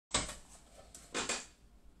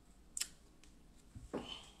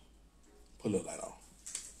put a little light on.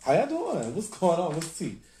 How y'all doing? What's going on? What's the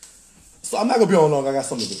tea? So I'm not gonna be on long. I got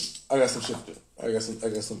something to do. I got some shit to do. I got to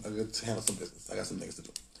handle some business. I got some things to do.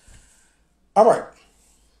 All right.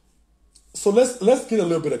 So let's get a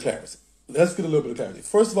little bit of clarity.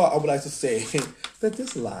 First of all, I would like to say that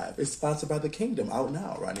this live is sponsored by The Kingdom, out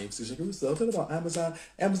now. Rodney MC Shakie Roussell. Talk about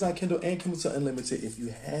Amazon Kindle, and Kindle Unlimited if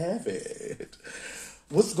you have it.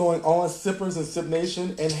 What's going on, sippers and sip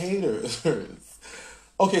nation and haters?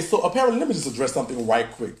 Okay, so apparently, let me just address something right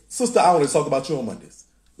quick. Sister, I only talk about you on Mondays.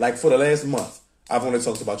 Like for the last month, I've only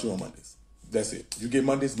talked about you on Mondays. That's it. You get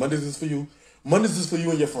Mondays. Mondays is for you. Mondays is for you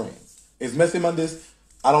and your friends. It's messy Mondays.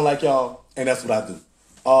 I don't like y'all, and that's what I do.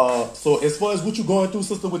 So as far as what you going through,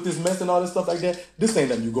 sister, with this mess and all this stuff like that, this ain't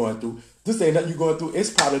nothing you going through.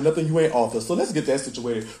 It's probably nothing you ain't offered. So let's get that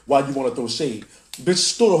situated while you want to throw shade.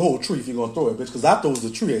 Bitch, throw the whole tree if you're going to throw it, bitch, because I throw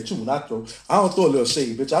the tree at you when I don't throw a little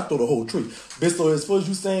shade, bitch. I throw the whole tree. Bitch, so as far as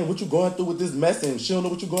you saying what you going through with this mess and she don't know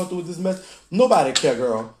what you going through with this mess, nobody care,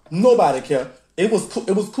 girl. Nobody care. It was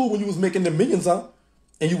cool when you was making the millions, huh?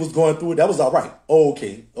 And you was going through it. That was all right. Oh,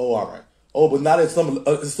 okay. Oh, all right. Oh, but not at some.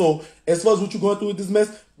 So as far as what you going through with this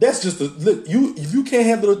mess, that's just look. If you can't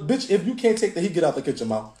handle it, bitch. If you can't take the heat, get out the kitchen,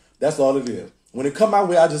 mouth. That's all it is. When it come my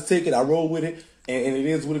way, I just take it. I roll with it, and it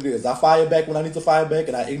is what it is. I fire back when I need to fire back,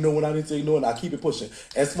 and I ignore when I need to ignore, and I keep it pushing.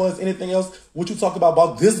 As far as anything else, what you talk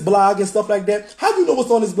about this blog and stuff like that, how do you know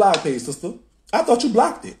what's on this blog page, sister? I thought you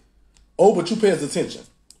blocked it. Oh, but you pays attention.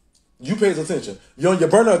 You pays attention. You're on your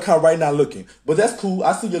burner account right now looking. But that's cool.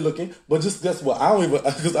 I see you looking. But just guess what? I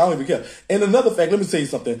don't even care. And another fact, let me tell you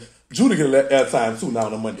something. Judy get a time too now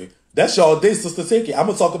on a Monday. That's y'all day, sister. Take it. I'm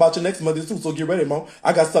going to talk about you next Monday too. So get ready, Mom.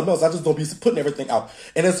 I got something else. I just don't be putting everything out.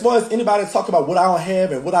 And as far as anybody talk about what I don't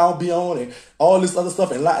have and what I don't be on and all this other stuff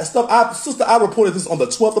and stuff, sister, I reported this on the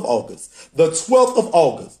 12th of August. The 12th of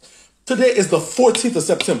August. Today is the 14th of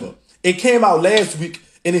September. It came out last week.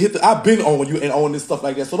 And it hit I've been on you and on this stuff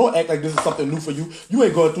like that. So don't act like this is something new for you. You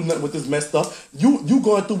ain't going through nothing with this messed stuff. You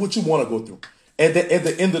going through what you want to go through. At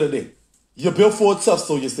the end of the day. You're built for it tough,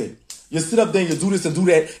 so you say. You sit up there and you do this and do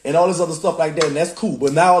that and all this other stuff like that, and that's cool.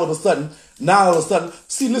 But now all of a sudden,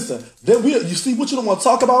 see, listen, you see what you don't want to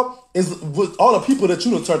talk about is with all the people that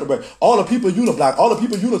you done turned away, all the people you done blocked, all the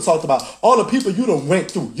people you done talked about, all the people you done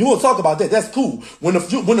went through. You want to talk about that? That's cool. When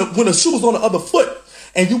the shoe was on the other foot,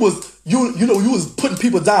 and you was putting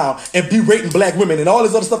people down and berating black women and all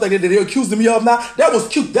this other stuff like that they're accusing me of now. That was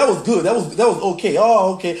cute. That was good. That was okay.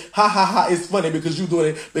 Oh, okay. Ha ha ha. It's funny because you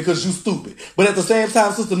doing it because you stupid. But at the same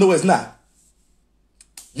time, sister, no, it's not.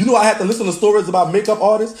 You know I have to listen to stories about makeup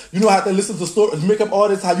artists. You know I have to listen to makeup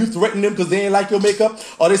artists, how you threaten them because they ain't like your makeup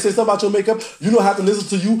or they say something about your makeup. You know I have to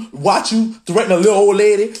listen to you, watch you threaten a little old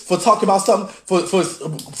lady for talking about something, for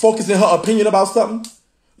focusing her opinion about something.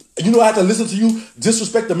 You know I have to listen to you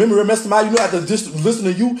disrespect the memory of Mr. Maya. You know I have to just listen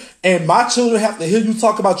to you, and my children have to hear you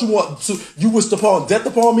talk about you wish to pour death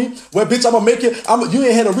upon me. Well, bitch, I'm gonna make it. You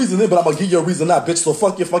ain't had a reason then, but I'm gonna give you a reason now, bitch. So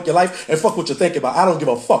fuck your life, and fuck what you're thinking about. I don't give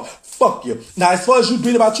a fuck. Fuck you. Now, as far as you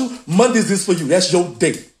being about you, Mondays is for you. That's your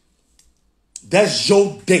day. That's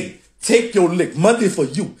your day. Take your lick. Monday for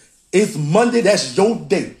you. It's Monday. That's your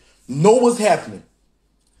day. Know what's happening.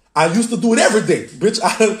 I used to do it every day, bitch.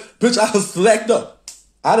 I done slacked up.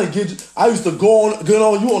 I used to get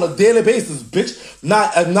on you on a daily basis, bitch.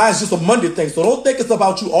 Now it's just a Monday thing. So don't think it's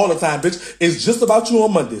about you all the time, bitch. It's just about you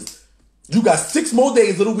on Mondays. You got 6 more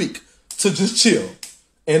days of the week to just chill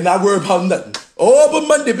and not worry about nothing. Oh, but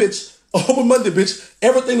Monday, bitch.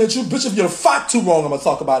 Everything that you, bitch, if you're fought too wrong, I'm gonna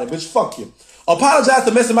talk about it, bitch. Fuck you. Apologize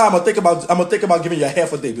to Messy Mom. I'm gonna think about giving you a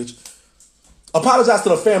half a day, bitch. Apologize to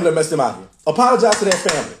the family of Messy Mom. Apologize to that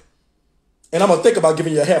family. And I'm gonna think about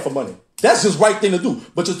giving you a half of money. That's just right thing to do.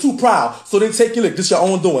 But you're too proud, so they take your lick. This your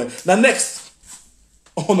own doing. Now next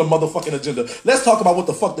on the motherfucking agenda, let's talk about what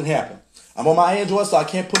the fuck did happen. I'm on my Android, so I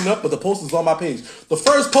can't put it up, but the post is on my page. The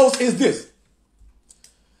first post is this.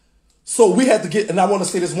 So we had to get, and I want to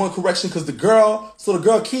say this one correction, because the girl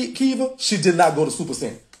Kiva, she did not go to Super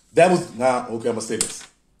Saint. That was, okay, I'm gonna say this.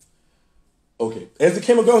 Okay. As it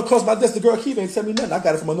came across my desk, the girl Kiva ain't tell me nothing. I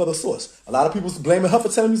got it from another source. A lot of people's blaming her for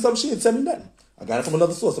telling me something. She didn't tell me nothing. I got it from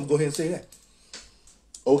another source. I'm going to go ahead and say that.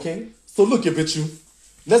 Okay? So look at bitch you.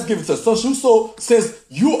 Let's give it to her. So since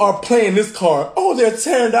you are playing this card, oh, they're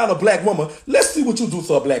tearing down a black woman. Let's see what you do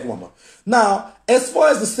to a black woman. Now, as far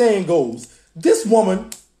as the saying goes, this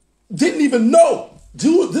woman didn't even know.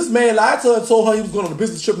 This man lied to her and told her he was going on a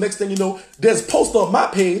business trip. Next thing you know, there's a post on my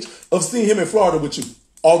page of seeing him in Florida with you.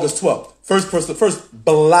 August 12th. First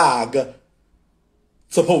blog to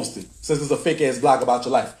post it. Since it's a fake ass blog about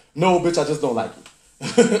your life. No, bitch, I just don't like it.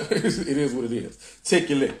 It is what it is. Take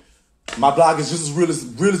your lick. My blog is just as real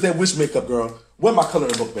as that witch makeup, girl. Where my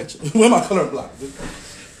coloring book, bitch? Where my coloring block?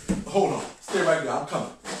 Hold on. Stay right there. I'm coming.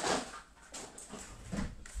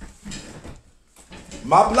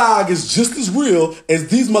 My blog is just as real as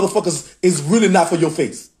these motherfuckers is really not for your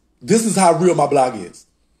face. This is how real my blog is.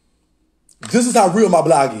 This is how real my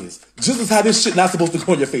blog is. Just as how this shit not supposed to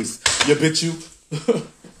go on your face. You bitch you.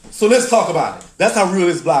 So let's talk about it. That's how real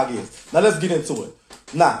this blog is. Now let's get into it.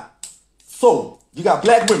 Now, so you got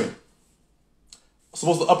black women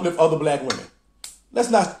supposed to uplift other black women. Let's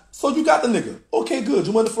not. So you got the nigga. Okay, good.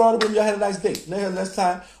 You went to Florida with me. Y'all had a nice date. Next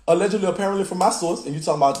time, allegedly, apparently from my source, and you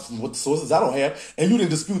talking about what the sources I don't have, and you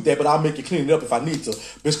didn't dispute that, but I'll make you clean it up if I need to.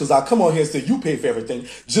 Bitch, because I'll come on here and say you paid for everything,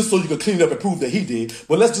 just so you can clean it up and prove that he did.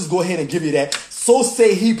 But let's just go ahead and give you that. So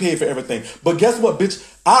say he paid for everything. But guess what, bitch?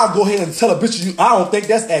 I'll go ahead and tell a bitch I don't think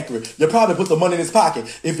that's accurate. You probably put the money in his pocket.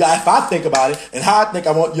 If I think about it and how I think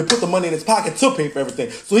I want, you put the money in his pocket to pay for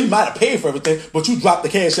everything. So he might have paid for everything, but you dropped the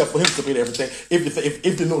cash up for him to pay for everything.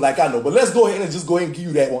 If you know like I know. But let's go ahead and just go ahead and give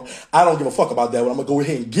you that one. I don't give a fuck about that one. I'm gonna go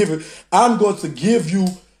ahead and give it. I'm going to give you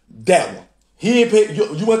that one. He ain't paid.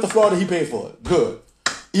 You went to Florida. He paid for it. Good.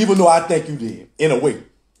 Even though I think you did in a way.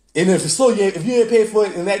 And if you ain't paid for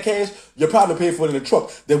it in that cash, you probably paid for it in the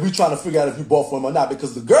truck that we trying to figure out if you bought for him or not.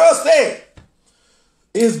 Because the girl said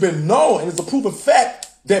it's been known and it's a proven fact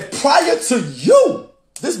that prior to you,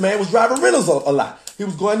 this man was driving rentals a lot. He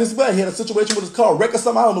was going this way. He had a situation with his car wreck or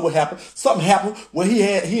something. I don't know what happened. Something happened where he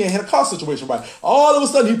ain't had a car situation right. All of a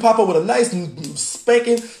sudden, he pop up with a nice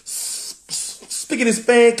spanking, spigot and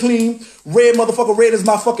span clean, red motherfucker, red as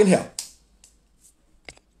my fucking hell.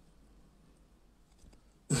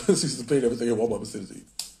 She used to pay everything at Walmart vicinity.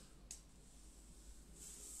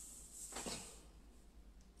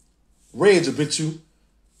 Red, you bitch you.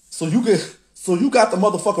 So you got the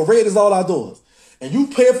motherfucker red is all outdoors. And you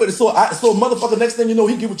pay for it. So motherfucker, next thing you know,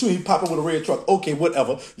 he get with you, he pop up with a red truck. Okay,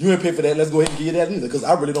 whatever. You ain't pay for that. Let's go ahead and give you that either. Because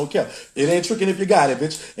I really don't care. It ain't tricking if you got it,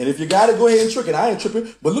 bitch. And if you got it, go ahead and trick it. I ain't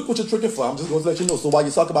tripping. But look what you're tricking for. I'm just going to let you know. So while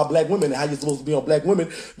you talk about black women and how you're supposed to be on black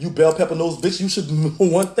women, you bell pepper nose bitch, you should know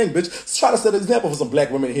one thing, bitch. Try to set an example for some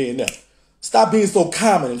black women here and there. Stop being so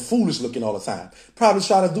common and foolish looking all the time. Probably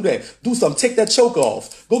try to do that. Do something. Take that choke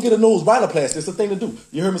off. Go get a nose rhinoplasty. It's a thing to do.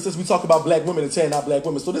 You heard me since we talk about black women and tearing out black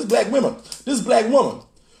women. So this black woman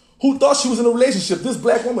who thought she was in a relationship, this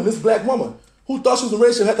black woman who thought she was in a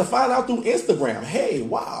relationship had to find out through Instagram. Hey,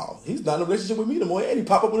 wow, he's not in a relationship with me no more. And he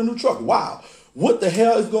pop up with a new truck. Wow. What the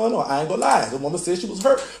hell is going on? I ain't gonna lie. The woman said she was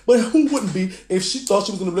hurt, but who wouldn't be if she thought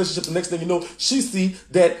she was in a relationship? The next thing you know, she see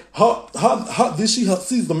that she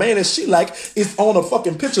sees the man that she like is on a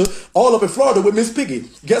fucking picture all up in Florida with Miss Piggy.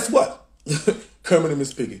 Guess what? Kermit and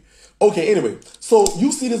Miss Piggy. Okay, anyway, so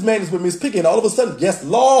you see this man is with Miss Piggy, and all of a sudden, yes,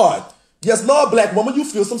 Lord, black woman, you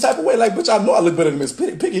feel some type of way. Like, bitch, I know I look better than Miss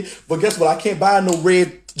Piggy, but guess what? I can't buy no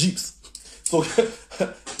red Jeeps. So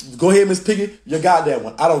go ahead, Miss Piggy, you got that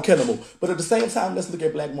one. I don't care no more. But at the same time, let's look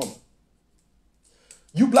at black woman.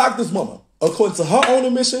 You blocked this woman according to her own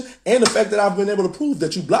admission and the fact that I've been able to prove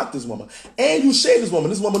that you blocked this woman. And you shade this woman.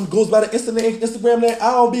 This woman goes by the Instagram name,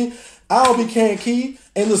 I don't be Can Key.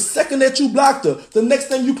 And the second that you blocked her, the next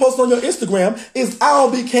thing you post on your Instagram is I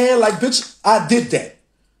don't be Can. Like, bitch, I did that.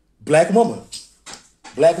 Black woman.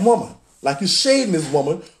 Like you shading this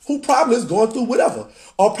woman who probably is going through whatever.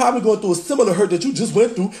 Or probably going through a similar hurt that you just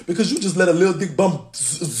went through because you just let a little dick bum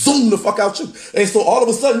zoom the fuck out you. And so all of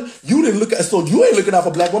a sudden, you ain't looking out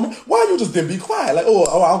for black woman. Why you just didn't be quiet? Like,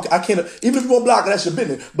 I can't, even if you won't block her, that's your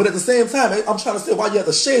business. But at the same time, I'm trying to say why you have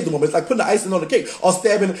to shade the woman. It's like putting the icing on the cake or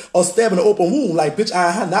stabbing an open wound. Like, bitch,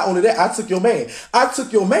 not only that, I took your man,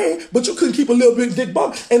 but you couldn't keep a little big dick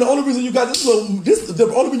bum. And the only reason you got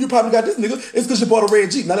the only reason you probably got this nigga is because you bought a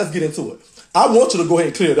red Jeep. Now let's get into it. I want you to go ahead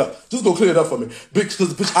and clear it up. Just go clear it up for me.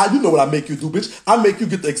 Because, bitch, you know what I make you do, bitch. I make you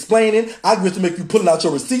get to explaining. I get to make you pulling out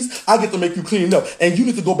your receipts. I get to make you clean up. And you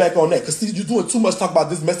need to go back on that. Because, see, you're doing too much talk about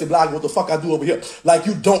this messy blog and what the fuck I do over here. Like,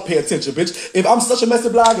 you don't pay attention, bitch. If I'm such a messy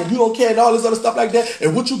blog and you don't care and all this other stuff like that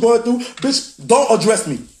and what you're going through, bitch, don't address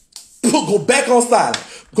me. Go back on silent.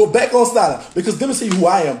 Because let me see who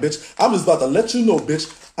I am, bitch. I'm just about to let you know,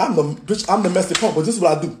 bitch. I'm the messy punk, but this is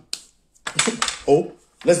what I do. Oh.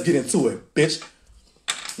 Let's get into it, bitch.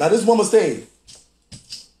 Now, this woman said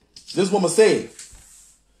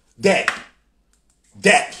that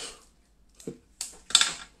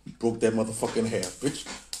broke that motherfucker in half, bitch.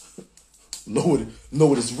 Know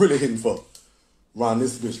what it's really hitting for. Around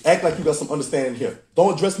this bitch. Act like you got some understanding here.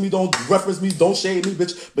 Don't address me, don't reference me, don't shade me,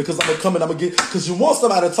 bitch, because I'm gonna come and I'm gonna get, because you want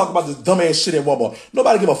somebody to talk about this dumbass shit at Walmart.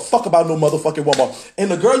 Nobody give a fuck about no motherfucking Walmart.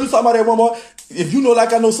 And the girl you talking about at Walmart, if you know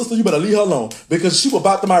like I know, sister, you better leave her alone, because she will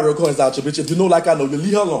about to my real coins out you, bitch. If you know like I know, you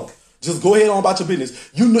leave her alone. Just go ahead on about your business.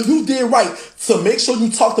 You know, you did right to make sure you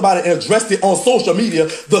talked about it and addressed it on social media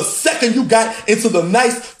the second you got into the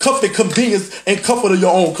nice, comfort, convenience, and comfort of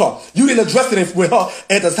your own car. You didn't address it with her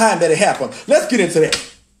at the time that it happened. Let's get into that.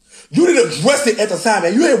 You didn't address it at the time,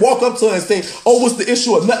 man. You didn't walk up to her and say, oh, what's the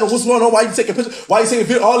issue or nothing? What's going on? Why you taking pictures? Why you taking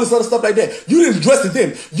video? All this other stuff like that. You didn't address it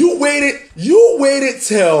then. You waited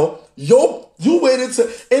till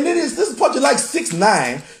and this is probably like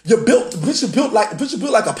 6'9". You built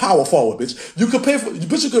like a power forward, bitch. You could pay for,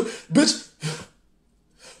 bitch.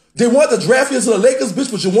 They want to draft you into the Lakers,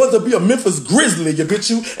 bitch, but you want to be a Memphis Grizzly, you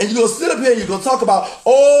bitch, and you're gonna sit up here and you're gonna talk about,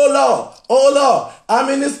 oh Lord, I'm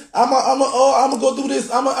in this, I'm gonna go do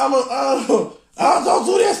this, I'm don't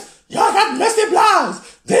do this. Y'all got messy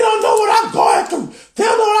blogs. They don't know what I'm going through. They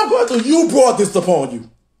don't know what I'm going through. You brought this upon you.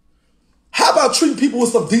 How about treating people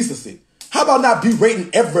with some decency? How about not berating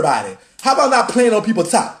everybody? How about not playing on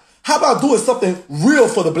people's top? How about doing something real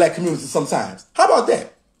for the black community sometimes? How about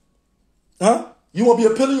that? Huh? You want to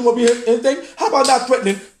be a pillar? You want to be anything? How about not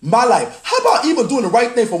threatening my life? How about even doing the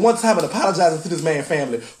right thing for one time and apologizing to this man's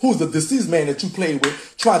family, who's the deceased man that you played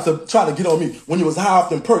with, trying to get on me when you was high off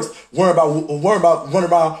them perks, worrying about who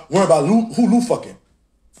Lou fucking.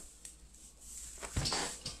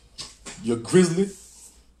 You're grizzly.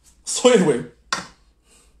 So anyway,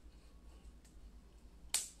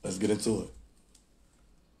 let's get into it.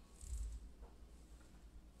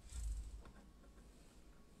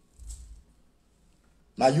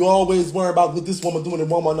 Now, you always worry about what this woman doing and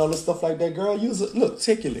woman and all this stuff like that, girl. Look,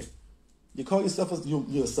 take your lick. You call yourself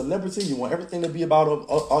you're a celebrity. You want everything to be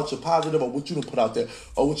about your positive or what you done put out there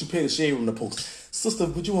or what you pay the shade room to post. Sister,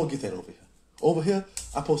 but you won't get that over here. Over here,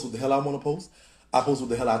 I post what the hell I want to post. I post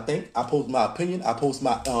what the hell I think. I post my opinion. I post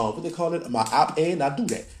my, what they call it, my op-ed, and I do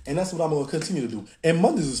that. And that's what I'm going to continue to do. And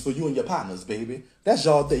Mondays is for you and your partners, baby. That's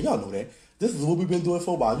y'all day. Y'all know that. This is what we've been doing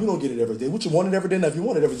for a while. You don't get it every day. What you want it every day? Now, if you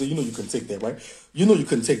want it every day, you know you couldn't take that, right? You know you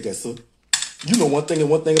couldn't take that, sir. You know one thing and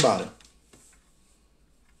one thing about it.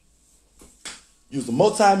 You're a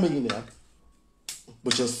multi-millionaire,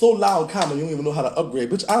 but you're so loud and common, you don't even know how to upgrade.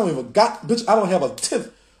 Bitch, I don't have a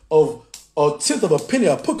tenth of a penny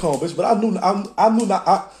I put on, bitch, but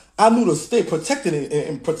I knew to stay protected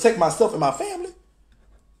and protect myself and my family.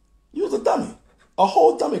 You was a dummy. A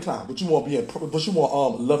whole dummy clown, but you want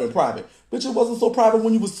love in private. Bitch, it wasn't so private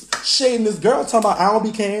when you was shading this girl talking about I don't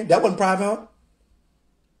be can. That wasn't private, huh?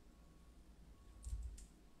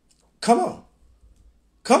 Come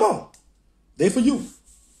on. They for you.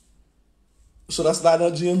 Should I slide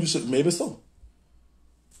on GM? You should, maybe so.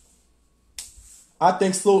 I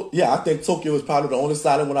think so. Yeah, I think Tokyo is probably the only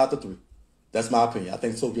side that went out the 3. That's my opinion. I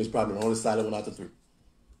think Tokyo is probably the only side that went out the 3.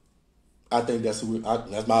 I think that's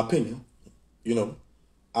that's my opinion. You know,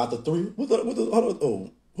 out the 3, who the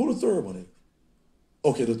third one is?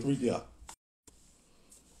 Okay, the 3, yeah.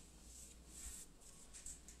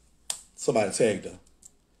 Somebody tagged her.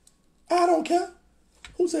 I don't care.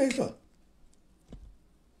 Who tagged her?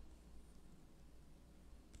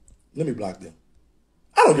 Let me block them.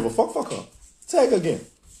 I don't give a fuck. Fuck her. Tag her again.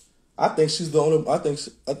 I think she's the only. I think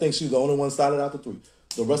she's the only one sided out the 3.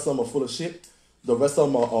 The rest of them are full of shit. The rest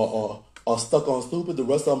of them are stuck on stupid. The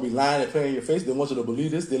rest of them be lying and playing in your face. They want you to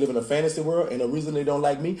believe this. They live in a fantasy world, and the reason they don't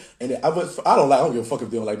like me, and I don't give a fuck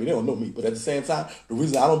if they don't like me. They don't know me. But at the same time, the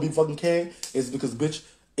reason I don't be fucking caring is because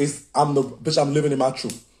I'm living in my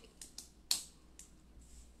truth.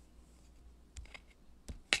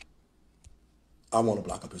 I want to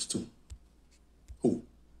block a bitch too. Who?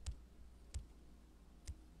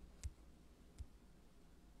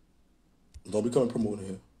 Don't be coming promoting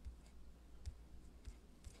here.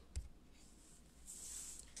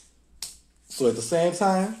 So at the same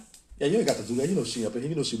time, yeah, you ain't got to do that. You know she up in here.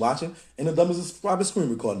 You know she watching. And the dummies is probably screen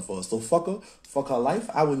recording for us. So fuck her. Fuck her life.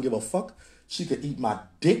 I wouldn't give a fuck. She could eat my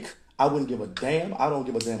dick. I wouldn't give a damn. I don't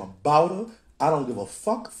give a damn about her. I don't give a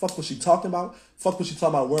fuck. Fuck what she talking about. Fuck what she talking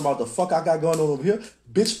about. Worrying about the fuck I got going on over here.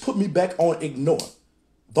 Bitch, put me back on ignore.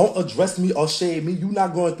 Don't address me or shade me. You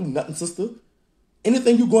not going through nothing, sister.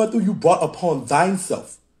 Anything you going through, you brought upon thine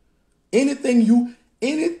self. Anything you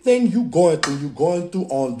going through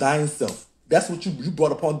on thine self. That's what you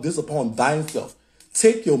brought upon thine self.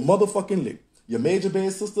 Take your motherfucking lick. You made your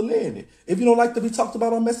bed, sister, lay in it. If you don't like to be talked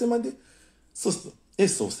about on Messy Monday, sister,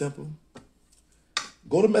 it's so simple.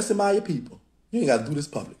 Go to Messy Maya people. You ain't got to do this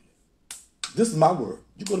publicly. This is my word.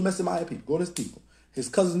 You go to Messy Maya people. Go to his people. His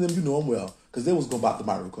cousins and them, you know them well, because they was going to buy the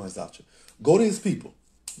Myra coins out you. Go to his people.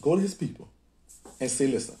 Go to his people and say,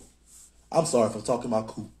 listen, I'm sorry for talking about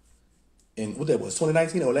Coop. And what that was,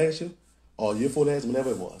 2019 or last year? Or year before last, whenever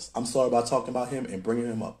it was. I'm sorry about talking about him and bringing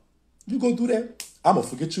him up. You go do that. I'm gonna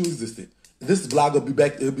forget you existed. This vlog will be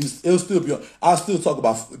back. It'll still be on. I'll still talk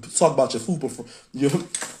about your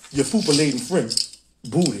fupa laden friend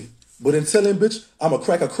booty. But until then, bitch, I'm gonna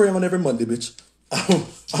crack a crayon every Monday, bitch.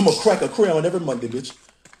 I'm gonna crack a crayon every Monday, bitch.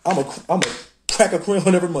 I'm gonna crack a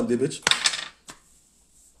crayon every Monday, bitch.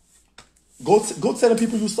 Go telling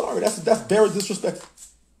people you sorry. That's very disrespectful.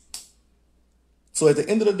 So at the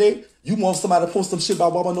end of the day, you want somebody to post some shit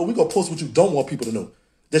about Baba? No, we gonna post what you don't want people to know.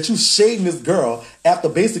 That you shading this girl after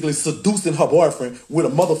basically seducing her boyfriend with a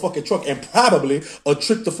motherfucking truck and probably a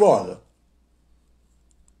trip to Florida.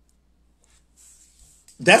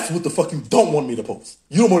 That's what the fuck you don't want me to post.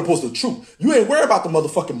 You don't want to post the truth. You ain't worried about the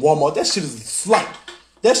motherfucking Walmart. That shit is slight.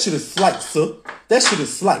 That shit is slight, sir. That shit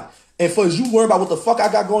is slight. And for you worry about what the fuck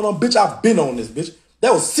I got going on, bitch, I've been on this, bitch.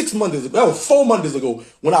 That was 6 Mondays ago. That was 4 Mondays ago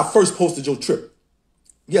when I first posted your trip.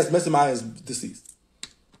 Yes, Messi Maya is deceased.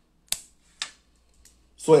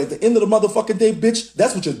 So at the end of the motherfucking day, bitch,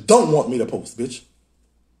 that's what you don't want me to post, bitch.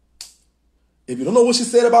 If you don't know what she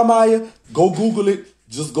said about Maya, go Google it.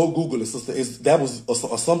 Just go Google it, sister. That was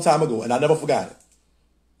some time ago, and I never forgot it.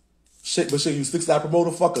 Shit, but shit, you 6-star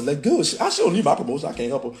promoter, fucker. Like, good. Shit, I don't need my promotion. I can't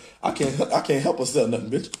help her. I can't help her sell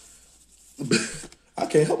nothing, bitch. I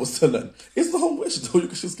can't help her sell nothing. It's the home wish, though. You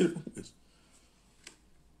can just get it from wish.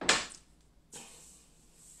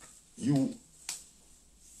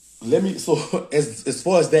 So as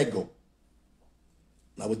far as that go.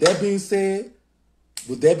 Now with that being said,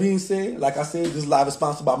 like I said, this live is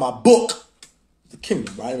sponsored by my book, The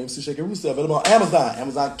Kingdom, right? MC Shakie Roussell, available on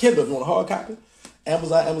Amazon Kindle if you want a hard copy.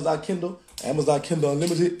 Amazon Kindle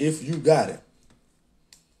Unlimited if you got it.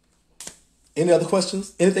 Any other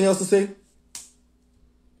questions? Anything else to say?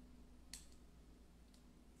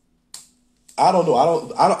 I don't know. I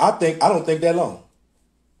don't think that long.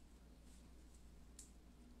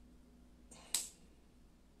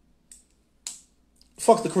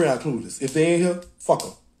 Fuck the Crayon Clueless. If they ain't here, fuck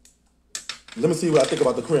them. Let me see what I think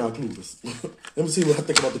about the Crayon Clueless. Let me see what I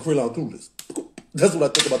think about the Crayon Clueless. That's what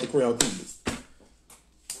I think about the Crayon Clueless.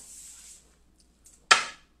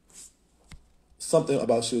 Something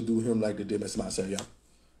about she'll do him like they did Miss Myself, y'all.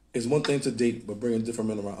 It's one thing to date, but bringing different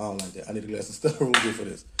men around, I don't like that. I need a glass of Stella Root for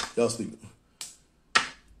this. Y'all sleep.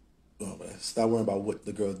 Oh, man. Stop worrying about what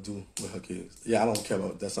the girl do with her kids. Yeah, I don't care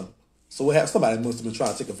about that. Something. So what happened? Somebody must have been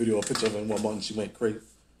trying to take a video or picture of her in 1 month and she went crazy.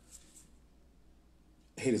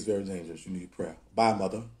 Hate is very dangerous. You need prayer. Bye,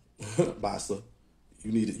 mother. Bye, sir.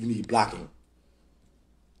 You need blocking.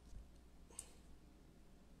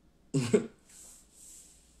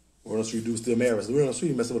 Or else you do still married. We're on the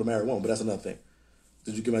street messing with a married woman, but that's another thing.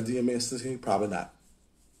 Did you get my DM message? Probably not.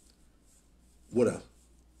 What up?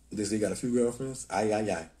 They say you got a few girlfriends?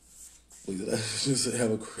 Aye. Well, you just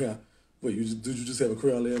have a crayon. Wait, did you just have a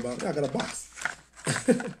crayon laying about? Yeah, I got a box.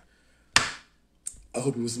 I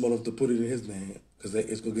hope he was smart enough to put it in his name, because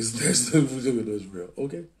it's going to get snatched up if it's real.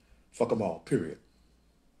 Okay? Fuck them all. Period.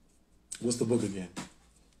 What's the book again?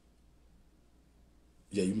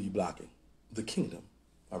 Yeah, you need blocking. The Kingdom.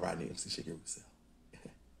 All right, MC Shakie Roussell.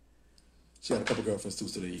 She had a couple girlfriends too,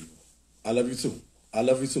 so they're evil. I love you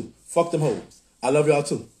too. Fuck them hoes. I love y'all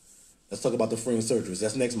too. Let's talk about the friend surgeries.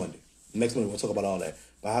 That's next Monday. Next Monday we'll talk about all that.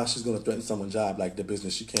 But how she's gonna threaten someone's job like the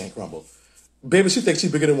business she can't crumble. Baby, she thinks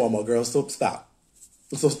she's bigger than Walmart, girl. So stop.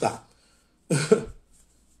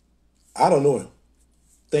 I don't know him.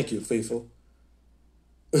 Thank you, faithful.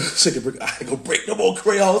 She can break. I ain't gonna break no more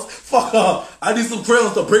crayons. Fuck her. I need some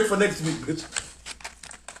crayons to break for next week, bitch.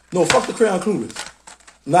 No, fuck the Crayon Clueless.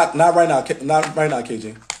 Not right now. Not right now,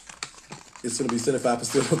 KJ. It's gonna be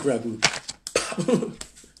 75% of Crayon Clueless.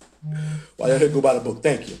 Why y'all here go buy the book?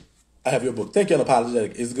 Thank you. I have your book. Thank you,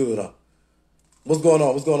 Unapologetic. It's good, huh? What's going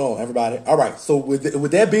on, everybody? All right. So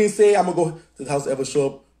with that being said, I'm gonna go to the house ever show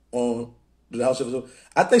up on the house ever show up.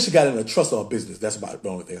 I think she got in a trust or a business. That's about the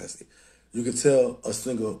only thing I see. You can tell a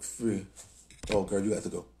single free. Oh, girl, you got to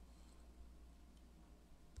go.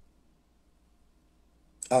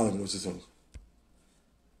 I don't even know what you're saying.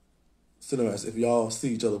 Cinemas, if y'all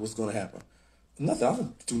see each other, what's gonna happen? Nothing. I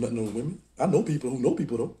don't do nothing with women. I know people who know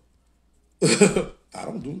people though. I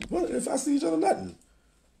don't do. What if I see each other? Nothing.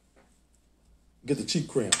 Get the cheap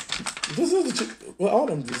crayon. This is the cheap. Well, all of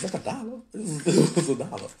them. It's like $1. This is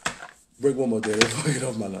 $1. Break one more day. Let's get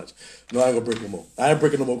off my lunch. No, I ain't gonna break no more. I ain't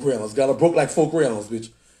breaking no more crayons. I broke like 4 crayons,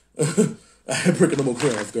 bitch. I ain't breaking no more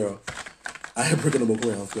crayons, girl.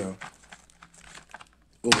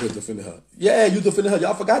 Over here defending her. Yeah, you defending her.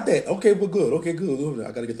 Y'all forgot that. Okay, we're good. Okay, good.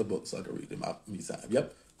 I gotta get the book so I can read it. Me time.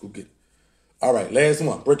 Yep, go get it. All right, last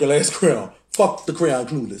one. Break your last crayon. Fuck the Crayon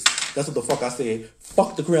Clueless. That's what the fuck I said.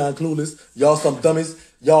 Fuck the crayon clueless. Y'all some dummies.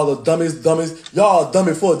 Y'all the dummies. Y'all a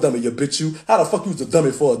dummy for a dummy, you bitch you. How the fuck you was a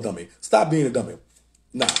dummy for a dummy? Stop being a dummy.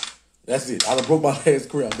 Nah. That's it. I done broke my last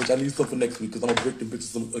crayon, bitch. I need something for next week because I'm gonna break the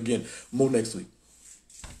bitches again more next week.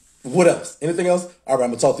 What else? Anything else? All right,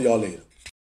 I'm gonna talk to y'all later.